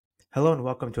Hello and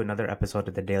welcome to another episode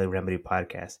of the Daily Remedy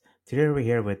Podcast. Today we're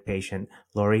here with patient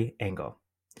Laurie Engels.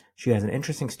 She has an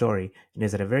interesting story and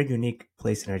is at a very unique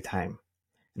place in her time.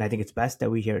 And I think it's best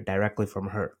that we hear it directly from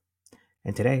her.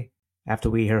 And today, after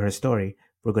we hear her story,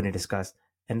 we're going to discuss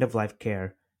end-of-life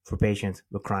care for patients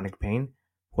with chronic pain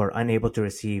who are unable to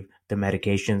receive the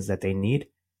medications that they need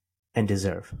and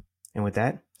deserve. And with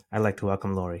that, I'd like to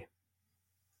welcome Laurie.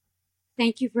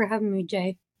 Thank you for having me,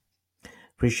 Jay.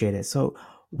 Appreciate it. So,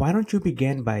 why don't you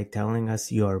begin by telling us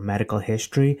your medical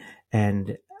history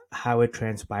and how it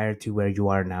transpired to where you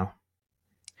are now?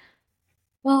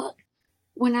 Well,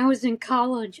 when I was in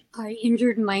college, I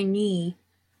injured my knee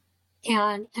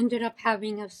and ended up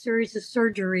having a series of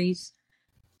surgeries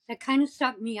that kind of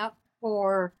set me up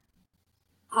for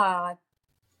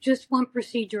just one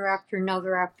procedure after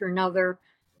another.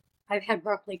 I've had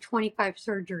roughly 25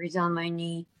 surgeries on my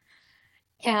knee.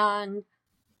 And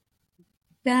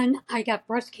then I got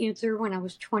breast cancer when I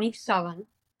was 27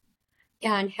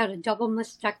 and had a double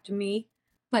mastectomy,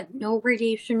 but no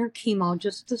radiation or chemo,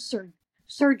 just the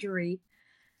surgery.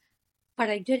 But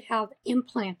I did have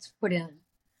implants put in.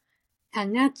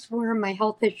 And that's where my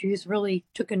health issues really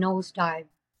took a nosedive.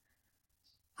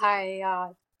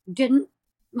 My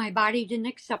body didn't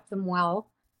accept them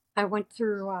well. I went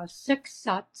through 6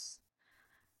 sets,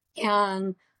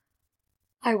 and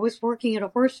I was working at a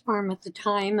horse farm at the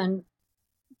time and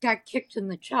got kicked in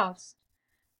the chest,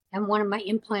 and one of my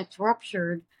implants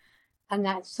ruptured, and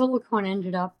that silicone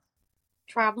ended up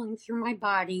traveling through my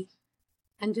body,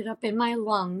 ended up in my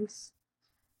lungs,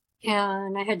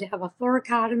 and I had to have a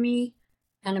thoracotomy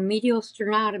and a medial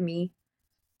sternotomy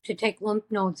to take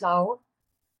lymph nodes out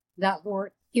that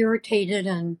were irritated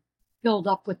and filled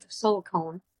up with the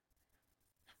silicone.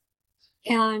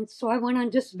 And so I went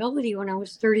on disability when I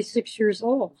was 36 years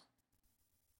old.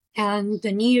 And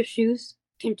the knee issues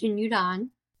continued on.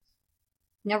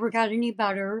 Never got any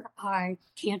better. I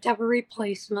can't have a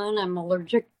replacement. I'm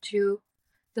allergic to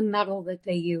the metal that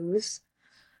they use.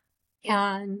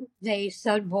 And they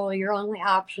said, well, your only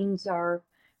options are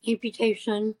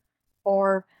amputation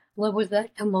or live with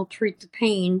it and we'll treat the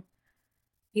pain.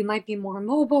 You might be more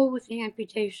mobile with the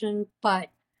amputation, but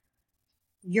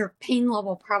your pain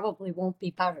level probably won't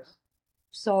be better.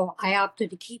 So I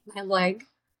opted to keep my leg.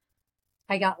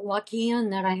 I got lucky in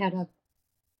that I had a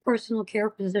personal care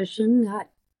physician that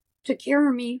took care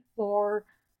of me for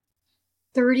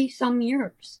 30 some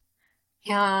years.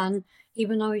 And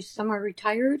even though he's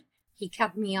semi-retired, he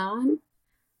kept me on.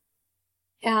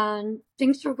 And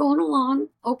things were going along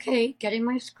okay, getting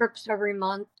my scripts every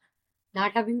month,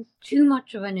 not having too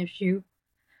much of an issue.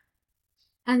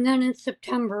 And then in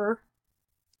September,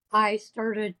 I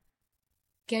started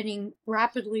getting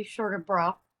rapidly short of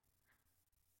breath.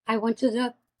 I went to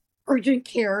the urgent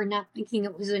care, not thinking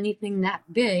it was anything that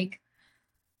big,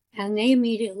 and they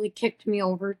immediately kicked me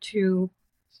over to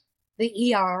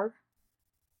the ER.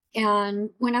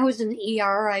 And when I was in the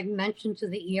ER, I mentioned to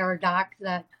the ER doc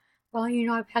that, well,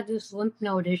 I've had this lymph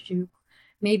node issue.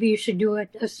 Maybe you should do a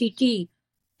CT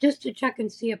just to check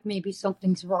and see if maybe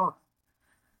something's wrong.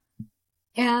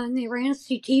 And they ran a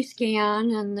CT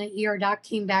scan, and the ER doc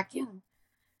came back in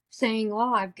saying,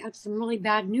 well, I've got some really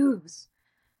bad news.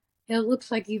 It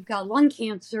looks like you've got lung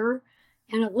cancer,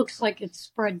 and it looks like it's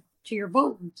spread to your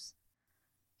bones.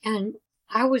 And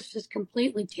I was just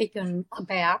completely taken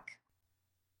aback.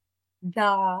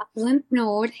 The lymph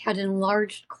node had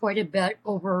enlarged quite a bit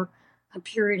over a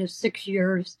period of 6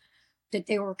 years that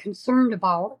they were concerned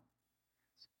about.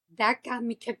 That got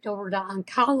me kicked over to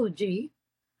oncology,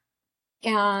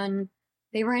 and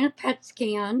they ran a PET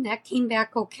scan. That came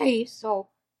back okay, so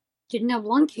didn't have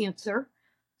lung cancer,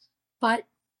 but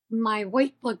my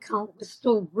white blood count was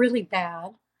still really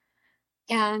bad,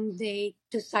 and they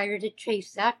decided to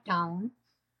chase that down.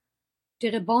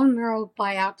 Did a bone marrow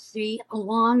biopsy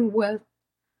along with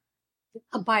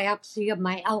a biopsy of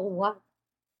my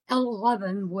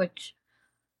L11, which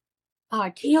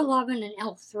T11 and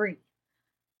L3.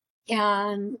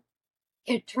 And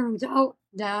it turns out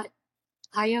that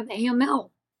I have AML,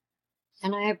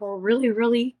 and I have a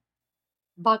really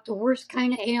about the worst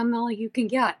kind of AML you can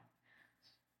get.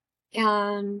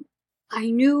 And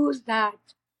I knew that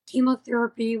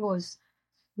chemotherapy was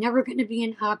never going to be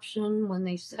an option when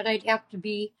they said I'd have to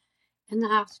be in the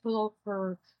hospital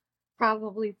for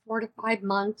probably 4 to 5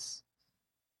 months.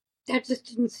 That just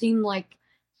didn't seem like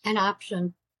an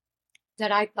option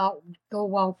that I thought would go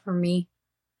well for me.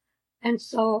 And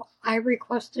so I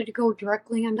requested to go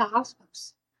directly into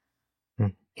hospice.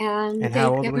 And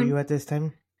how old were you at this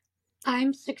time?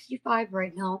 I'm 65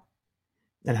 right now.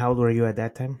 And how old were you at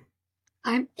that time?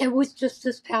 It was just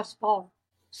this past fall.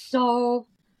 So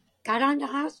Got on to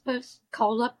hospice,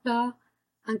 called up the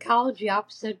oncology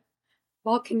office, said,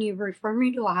 well, can you refer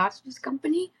me to a hospice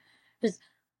company? Because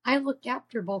I looked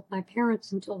after both my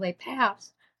parents until they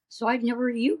passed, so I'd never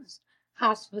used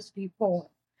hospice before.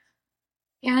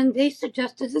 And they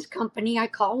suggested this company. I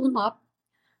called them up.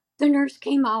 The nurse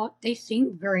came out. They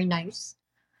seemed very nice.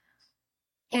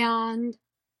 And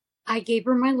I gave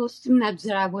her my list of meds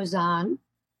that I was on.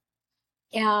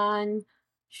 And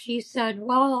she said,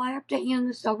 well, I have to hand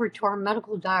this over to our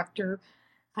medical doctor.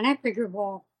 And I figured,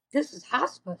 well, this is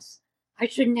hospice. I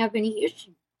shouldn't have any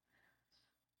issue.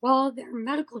 Well, their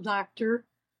medical doctor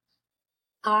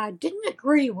didn't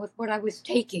agree with what I was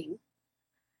taking.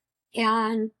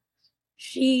 And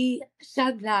she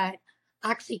said that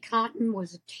Oxycontin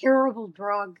was a terrible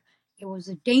drug. It was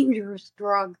a dangerous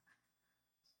drug.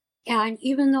 And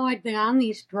even though I'd been on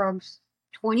these drugs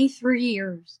 23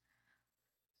 years,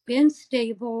 been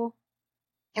stable,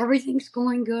 everything's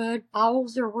going good,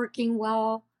 bowels are working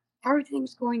well,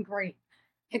 everything's going great.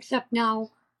 Except now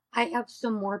I have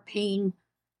some more pain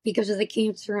because of the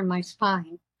cancer in my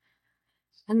spine.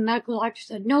 And the medical doctor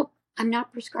said, nope, I'm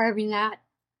not prescribing that.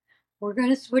 We're going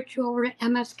to switch you over to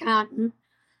MS Contin.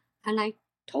 And I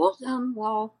told them,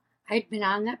 well, I'd been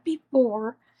on that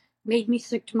before, made me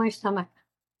sick to my stomach.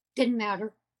 Didn't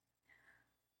matter.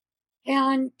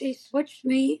 And they switched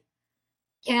me,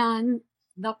 and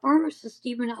the pharmacist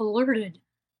even alerted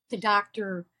the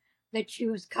doctor that she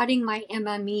was cutting my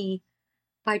MME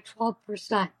by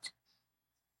 12%.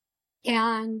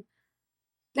 And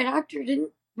the doctor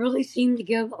didn't really seem to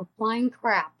give a flying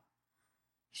crap.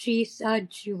 She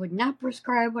said she would not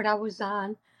prescribe what I was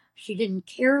on. She didn't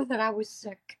care that I was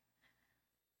sick.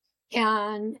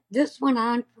 And this went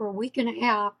on for a week and a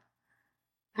half.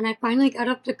 And I finally got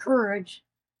up the courage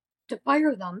to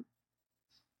fire them,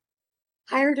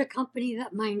 hired a company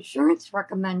that my insurance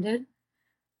recommended,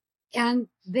 and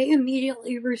they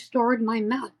immediately restored my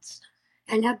meds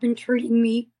and have been treating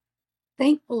me,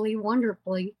 thankfully,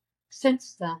 wonderfully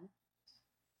since then.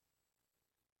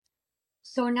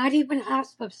 So not even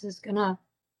hospice is going to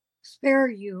spare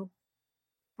you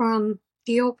from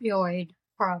the opioid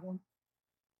problem.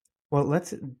 Well,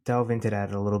 let's delve into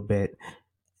that a little bit.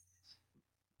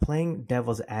 Playing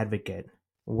devil's advocate,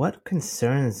 what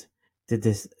concerns did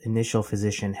this initial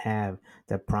physician have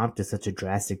that prompted such a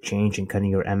drastic change in cutting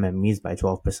your MMEs by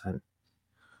 12%?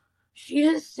 She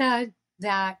just said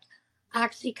that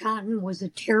Oxycontin was a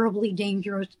terribly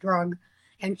dangerous drug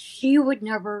and she would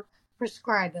never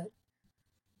prescribe it.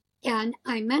 And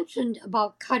I mentioned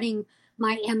about cutting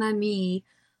my MME,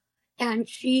 and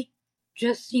she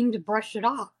just seemed to brush it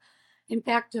off. In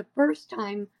fact, the first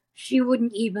time she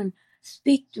wouldn't even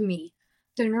speak to me.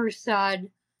 The nurse said,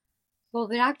 well,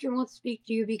 the doctor won't speak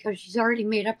to you because she's already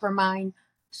made up her mind,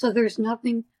 so there's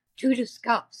nothing to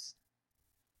discuss.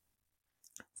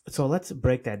 So let's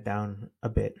break that down a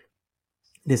bit.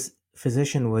 This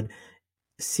physician would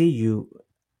see you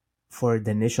for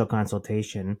the initial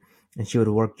consultation and she would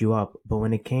work you up, but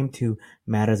when it came to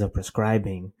matters of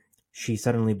prescribing, she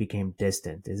suddenly became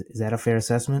distant. Is that a fair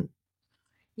assessment?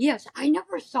 Yes, I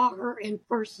never saw her in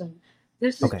person.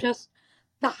 This is Okay. just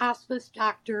the hospice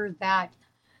doctor that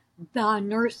the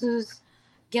nurses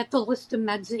get the list of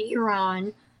meds that you're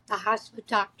on. The hospice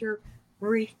doctor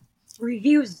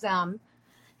reviews them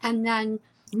and then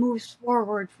moves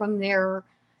forward from there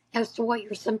as to what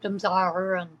your symptoms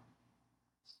are and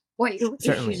what your issues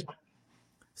Certainly. are.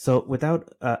 So,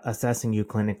 without assessing you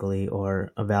clinically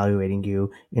or evaluating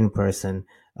you in person,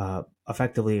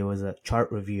 effectively it was a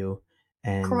chart review,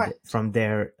 and Correct. from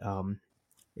there,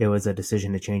 it was a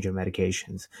decision to change your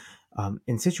medications.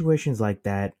 In situations like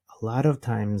that, a lot of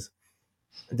times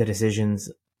the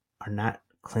decisions are not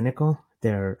clinical;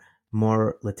 they're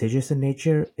more litigious in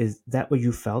nature. Is that what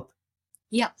you felt?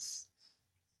 Yes.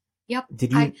 Yep.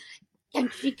 Did I you?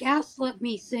 and she gaslit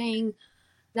me saying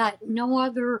that no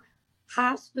other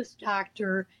hospice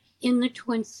doctor in the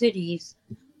Twin Cities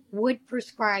would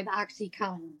prescribe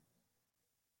OxyContin.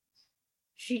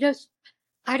 She just,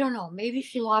 I don't know, maybe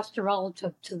she lost a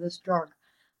relative to this drug.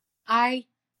 I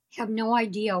have no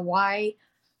idea why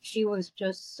she was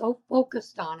just so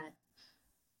focused on it.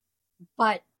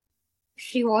 But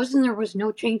she was, and there was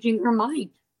no changing her mind.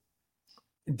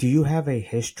 Do you have a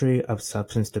history of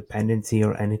substance dependency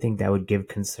or anything that would give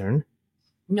concern?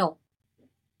 No,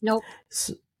 nope,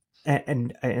 S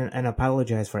and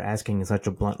apologize for asking in such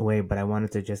a blunt way, but I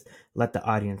wanted to just let the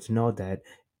audience know that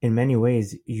in many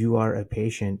ways you are a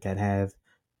patient that have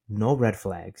no red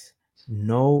flags,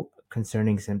 no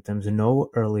concerning symptoms, no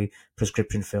early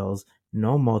prescription fills,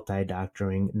 no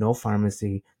multi-doctoring, no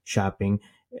pharmacy shopping.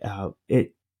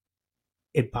 It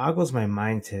it boggles my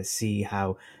mind to see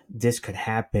how this could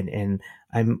happen, and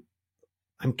I'm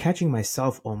I'm catching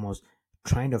myself almost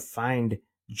trying to find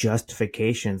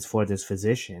justifications for this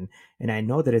physician. And I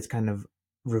know that it's kind of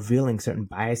revealing certain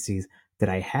biases that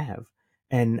I have.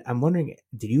 And I'm wondering,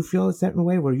 did you feel a certain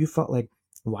way where you felt like,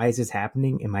 why is this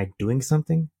happening? Am I doing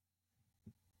something?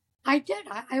 I did.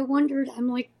 I wondered, I'm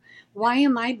like, why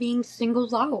am I being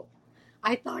singled out?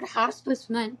 I thought hospice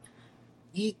meant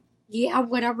you, you have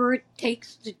whatever it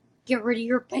takes to get rid of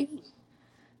your pain.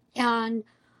 And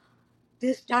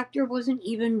this doctor wasn't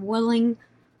even willing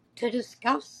to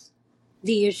discuss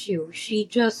the issue. She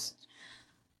just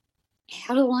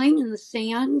had a line in the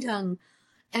sand, and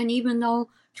even though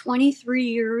 23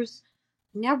 years,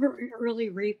 never an early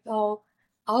refill,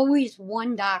 always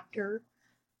one doctor,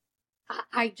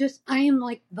 I am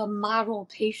like the model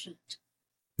patient.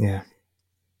 Yeah.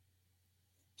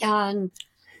 And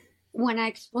when I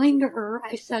explained to her,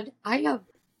 I said, I have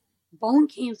bone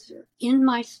cancer in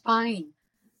my spine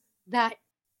that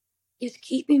is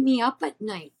keeping me up at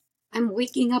night. I'm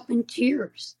waking up in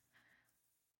tears.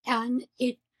 And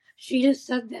she just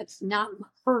said that's not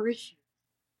her issue.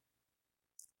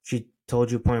 She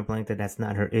told you point blank that that's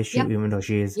not her issue, Yep, even though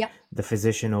she is yep, the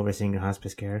physician overseeing your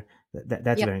hospice care.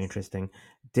 That's yep. very interesting.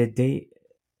 Did they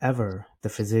ever, the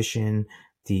physician,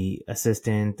 the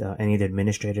assistant, any of the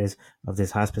administrators of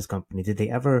this hospice company, did they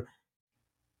ever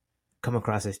come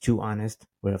across as too honest,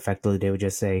 where effectively they would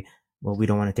just say, well, we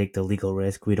don't want to take the legal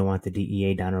risk. We don't want the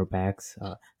DEA down our backs.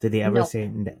 Did they ever No,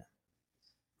 say,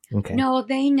 okay, no,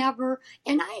 they never.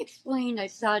 And I explained, I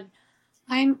said,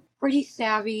 I'm pretty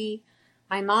savvy.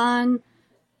 I'm on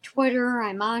Twitter,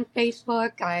 I'm on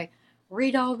Facebook, I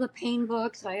read all the pain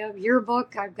books. I have your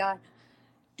book, I've got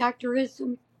Dr.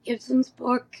 Ibsen's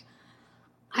book.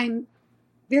 I'm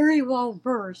very well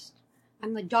versed.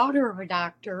 I'm the daughter of a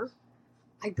doctor.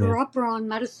 I yeah. grew up around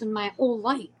medicine my whole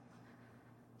life.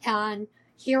 And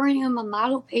here I am, a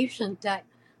model patient that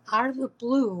out of the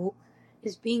blue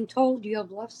is being told you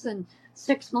have less than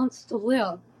 6 months to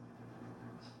live.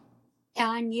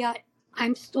 And yet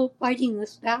I'm still fighting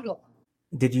this battle.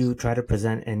 Did you try to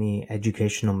present any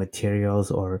educational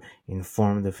materials or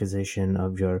inform the physician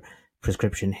of your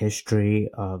prescription history,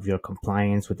 of your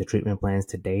compliance with the treatment plans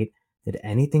to date? Did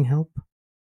anything help?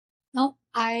 No,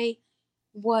 I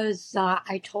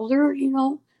told her,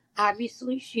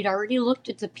 obviously she'd already looked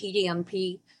at the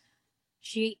PDMP.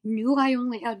 She knew I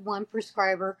only had one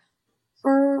prescriber.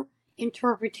 Her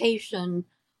interpretation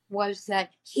was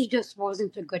that he just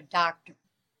wasn't a good doctor.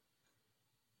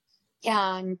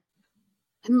 And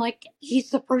I'm like,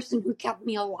 he's the person who kept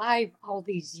me alive all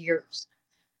these years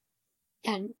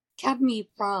and kept me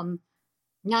from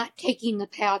not taking the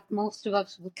path most of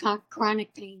us with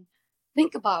chronic pain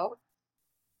think about,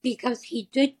 because he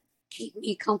did keep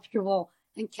me comfortable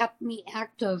and kept me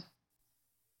active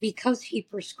because he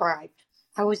prescribed.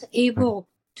 I was Right. able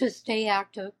to stay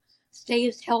active, stay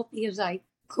as healthy as I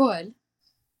could,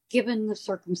 given the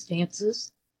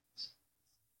circumstances.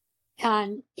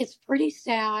 And it's pretty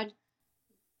sad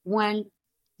when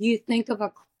you think of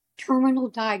a terminal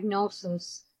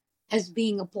diagnosis as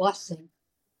being a blessing,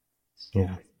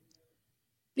 Yeah.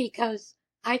 because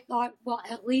I thought, well,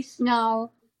 at least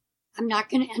now I'm not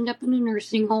going to end up in a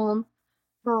nursing home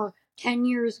for 10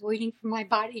 years waiting for my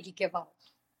body to give out.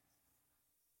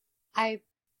 I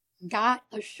got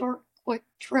a short, quick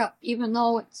trip, even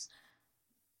though it's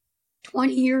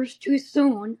 20 years too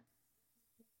soon.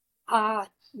 Uh,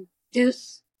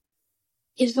 this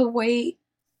is a way,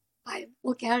 I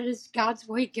look at it as God's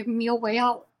way, giving me a way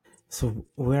out. So,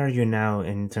 where are you now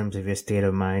in terms of your state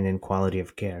of mind and quality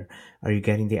of care? Are you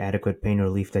getting the adequate pain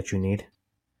relief that you need?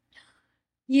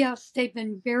 Yes, they've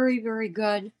been very, very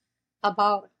good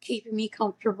about keeping me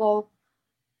comfortable.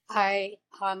 My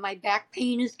back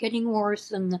pain is getting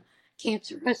worse, and the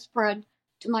cancer has spread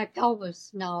to my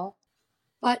pelvis now.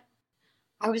 But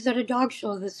I was at a dog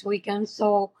show this weekend,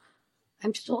 so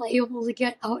I'm still able to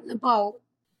get out and about.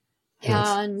 Nice.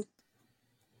 And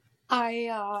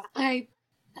I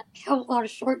have a lot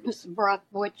of shortness of breath,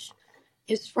 which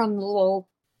is from the low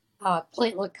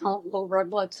platelet count, low red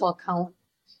blood cell count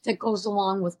that goes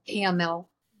along with AML.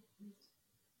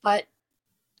 But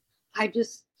I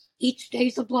just, each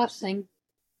day's a blessing.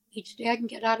 Each day I can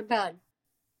get out of bed.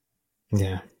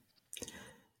 Yeah.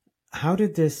 How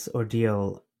did this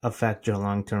ordeal affect your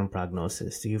long term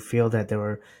prognosis? Do you feel that there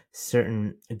were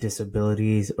certain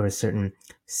disabilities or certain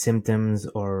symptoms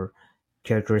or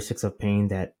characteristics of pain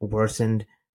that worsened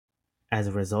as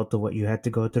a result of what you had to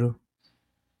go through?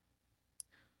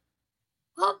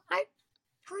 I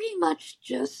pretty much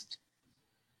just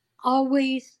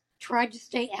always tried to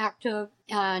stay active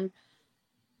and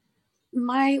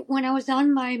When I was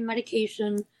on my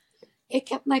medication, it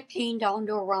kept my pain down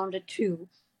to around a 2.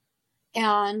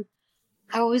 And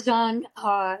I was on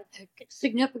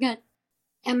significant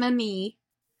MME,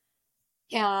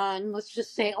 and let's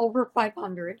just say over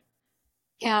 500.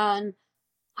 And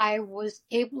I was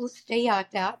able to stay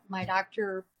at that. My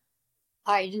doctor,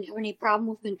 I didn't have any problem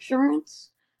with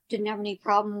insurance, didn't have any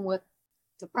problem with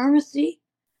the pharmacy,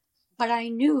 but I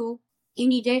knew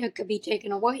any day it could be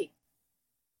taken away.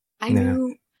 I Yeah.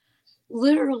 knew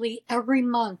literally every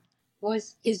month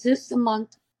is this the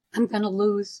month I'm going to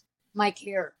lose my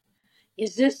care?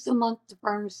 Is this the month the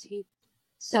pharmacy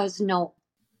says no?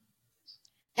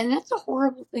 And that's a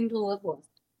horrible thing to live with.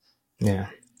 Yeah.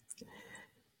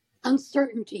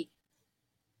 Uncertainty.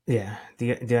 Yeah.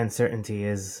 The uncertainty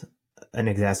is an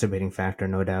exacerbating factor,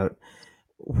 no doubt.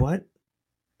 What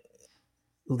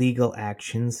legal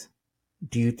actions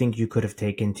do you think you could have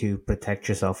taken to protect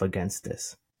yourself against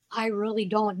this? I really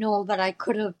don't know, but I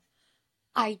could have.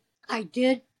 I I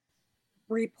did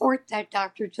report that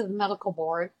doctor to the medical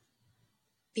board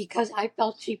because I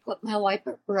felt she put my life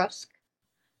at risk.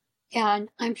 And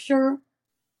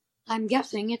I'm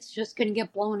guessing it's just going to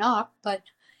get blown up, but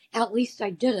at least I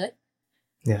did it.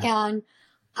 Yeah. And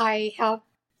I have,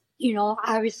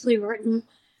 obviously written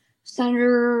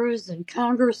senators and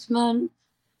congressmen,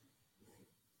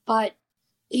 but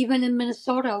even in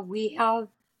Minnesota, we have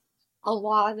a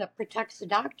law that protects the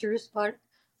doctors, but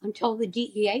until the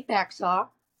DEA backs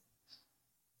off,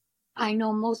 I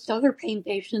know most other pain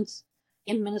patients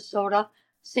in Minnesota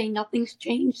say nothing's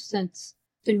changed since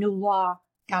the new law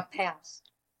got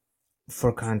passed.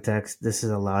 For context, this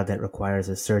is a law that requires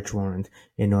a search warrant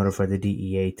in order for the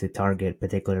DEA to target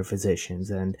particular physicians.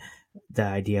 And the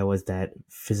idea was that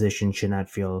physicians should not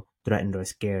feel threatened or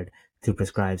scared to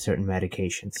prescribe certain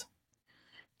medications.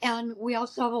 And we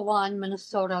also have a law in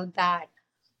Minnesota that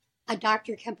a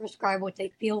doctor can prescribe what they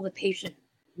feel the patient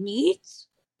needs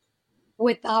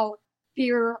without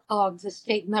fear of the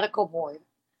state medical board.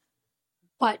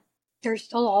 But they're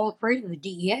still all afraid of the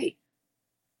DEA.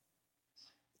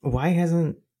 Why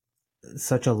hasn't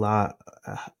such a law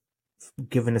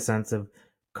given a sense of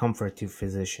comfort to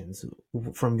physicians?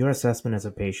 From your assessment as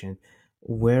a patient,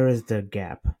 where is the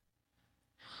gap?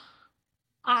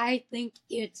 I think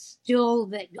it's still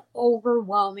the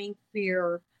overwhelming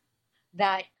fear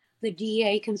that the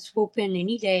DEA can swoop in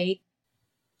any day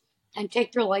and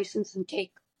take their license and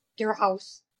take their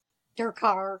house, their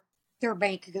car, their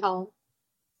bank account.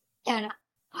 And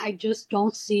I just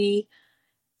don't see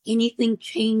anything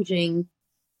changing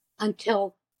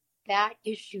until that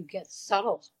issue gets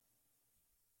settled.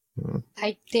 Hmm.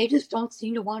 They just don't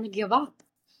seem to want to give up.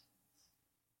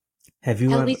 Have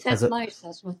you At ever, least that's my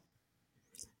assessment.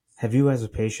 have you as a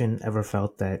patient ever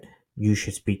felt that you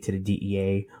should speak to the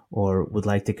DEA or would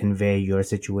like to convey your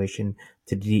situation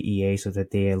to the DEA so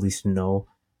that they at least know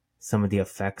some of the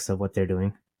effects of what they're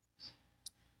doing?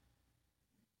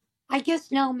 I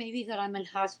guess now maybe that I'm in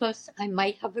hospice, I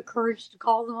might have the courage to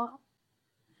call them up.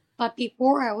 But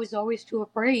before, I was always too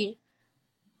afraid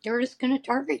they're just going to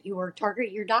target you or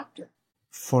target your doctor.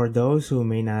 For those who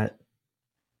may not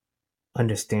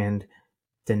understand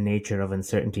the nature of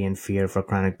uncertainty and fear for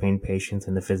chronic pain patients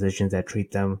and the physicians that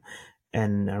treat them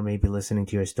and are maybe listening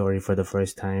to your story for the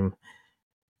first time,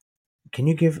 can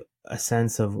you give a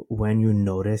sense of when you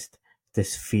noticed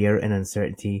this fear and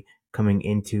uncertainty coming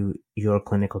into your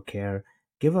clinical care?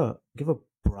 Give a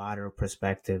broader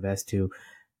perspective as to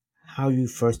how you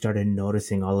first started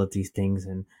noticing all of these things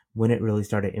and when it really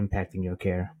started impacting your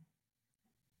care.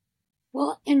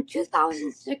 Well, in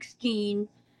 2016,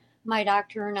 my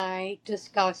doctor and I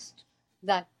discussed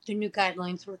that the new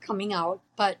guidelines were coming out,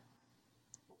 but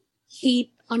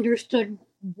he understood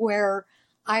where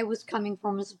I was coming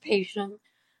from as a patient.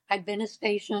 I'd been his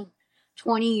patient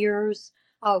 20 years.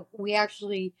 We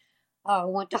actually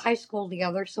went to high school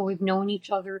together, so we've known each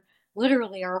other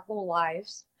literally our whole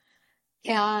lives.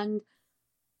 And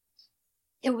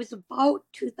it was about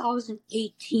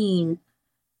 2018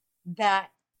 that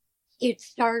it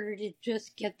started to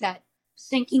just get that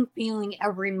sinking feeling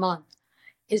every month.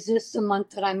 Is this the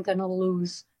month that I'm going to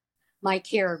lose my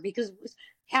care? Because it was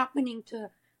happening to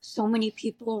so many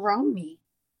people around me.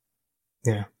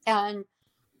 Yeah, And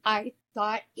I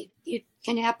thought it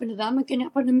can happen to them, it can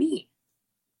happen to me.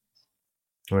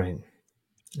 right.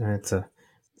 It's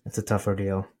a tougher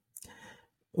deal.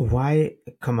 Why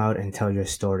come out and tell your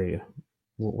story?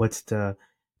 What's the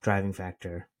driving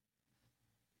factor?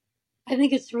 I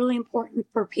think it's really important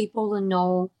for people to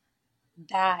know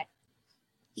that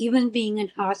even being in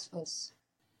hospice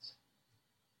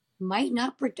might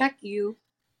not protect you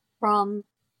from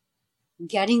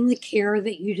getting the care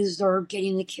that you deserve,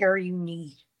 getting the care you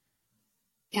need.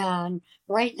 And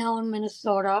right now in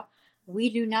Minnesota, we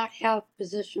do not have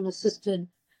physician assisted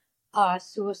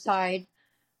suicide.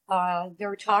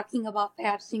 They're talking about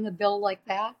passing a bill like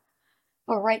that,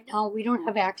 but right now we don't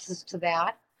have access to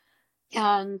that.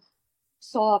 And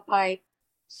so if I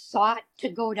sought to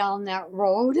go down that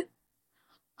road,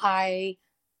 I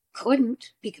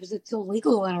couldn't because it's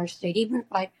illegal in our state. Even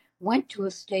if I went to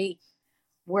a state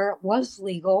where it was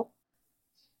legal,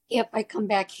 if I come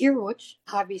back here, which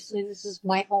obviously this is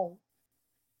my home,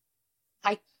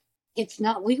 I it's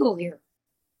not legal here.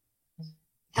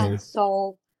 Yeah, And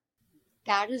so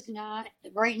that is not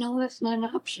right now, that's not an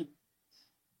option.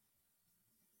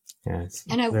 yeah, it's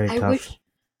And I, very I tough. wish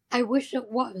I wish it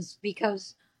was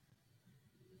because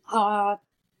uh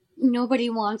nobody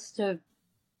wants to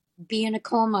be in a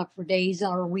coma for days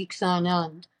or weeks on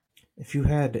end. If you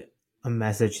had a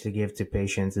message to give to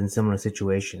patients in similar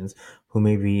situations who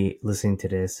may be listening to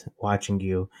this, watching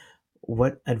you,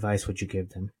 what advice would you give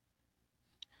them?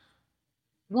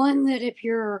 One, that if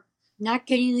you're not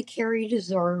getting the care you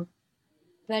deserve,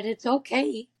 that it's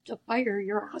okay to fire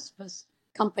your hospice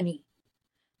company.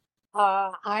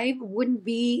 I wouldn't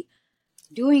be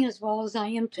doing as well as I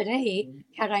am today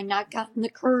had I not gotten the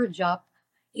courage up,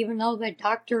 even though the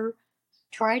doctor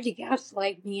tried to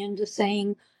gaslight me into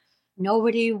saying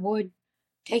nobody would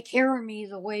take care of me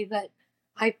the way that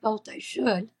I felt I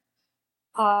should.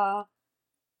 Uh,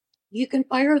 you can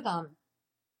fire them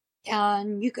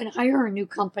and you can hire a new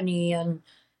company. And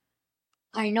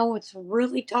I know it's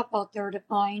really tough out there to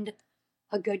find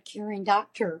a good caring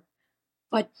doctor,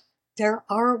 but there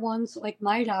are ones like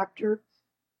my doctor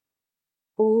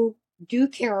who do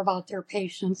care about their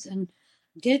patients and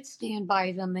did stand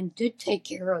by them and did take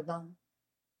care of them.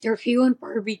 They're few and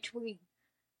far between,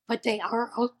 but they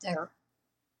are out there.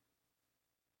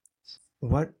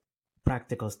 What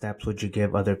practical steps would you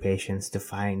give other patients to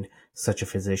find such a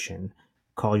physician?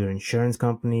 Call your insurance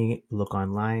company, look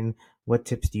online. What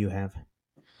tips do you have?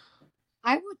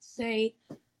 I would say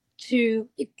to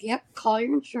call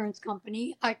your insurance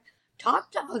company. I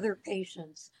talk to other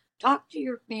patients, talk to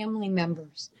your family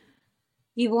members.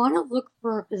 You want to look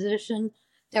for a physician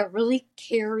that really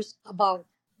cares about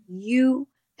you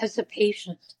as a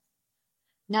patient,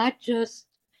 not just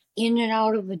in and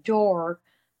out of the door,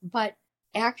 but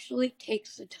actually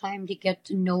takes the time to get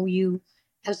to know you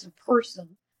as a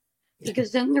person,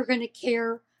 because then they're going to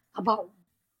care about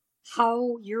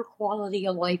how your quality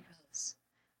of life is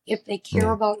if they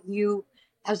care Yeah, about you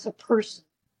as a person.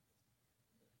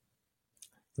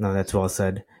 no, that's well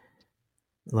said.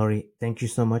 Laurie, thank you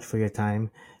so much for your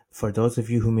time. For those of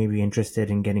you who may be interested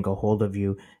in getting a hold of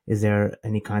you, is there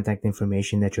any contact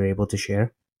information that you're able to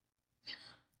share?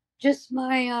 Just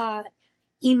my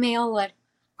email at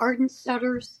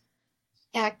ardenstutters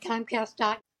at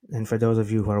comcast. And for those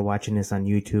of you who are watching this on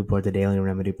YouTube or the Daily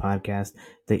Remedy podcast,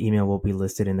 the email will be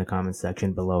listed in the comments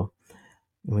section below.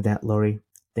 And with that, Laurie,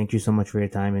 thank you so much for your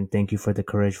time and thank you for the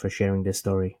courage for sharing this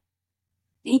story.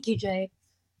 Thank you, Jay.